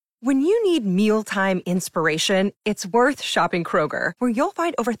When you need mealtime inspiration, it's worth shopping Kroger, where you'll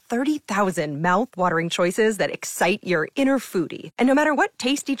find over 30,000 mouth-watering choices that excite your inner foodie. And no matter what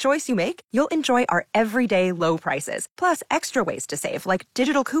tasty choice you make, you'll enjoy our everyday low prices, plus extra ways to save, like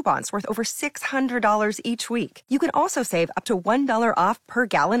digital coupons worth over $600 each week. You can also save up to $1 off per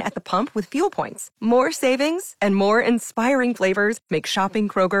gallon at the pump with fuel points. More savings and more inspiring flavors make shopping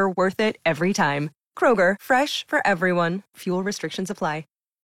Kroger worth it every time. Kroger, fresh for everyone. Fuel restrictions apply.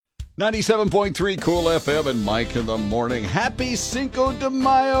 97.3 Cool FM and Mike in the morning. Happy Cinco de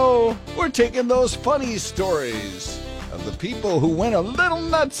Mayo. We're taking those funny stories of the people who went a little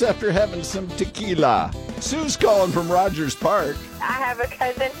nuts after having some tequila. Sue's calling from Rogers Park. I have a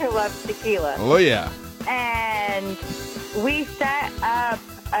cousin who loves tequila. Oh, yeah. And we set up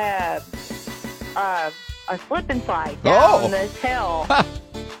a slip and slide down this hill.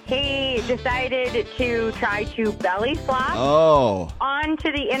 He decided to try to belly flop onto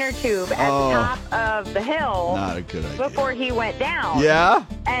the inner tube at the top of the hill. Not a good idea. Before he went down. Yeah?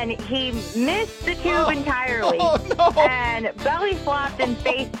 And he missed the tube entirely. Oh, no. And belly flopped and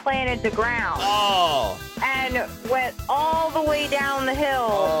face planted the ground. Oh. And went all the way down the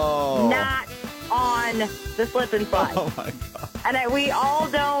hill, not on the slip and slide. Oh, my God. And we all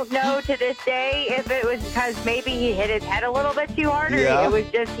don't know to this day if it was because maybe he hit his head a little bit too hard or it was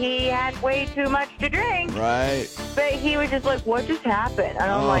just he had way too much to drink. Right. But he was just like, what just happened?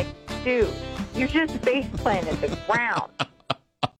 And I'm like, dude, you just face planted the ground.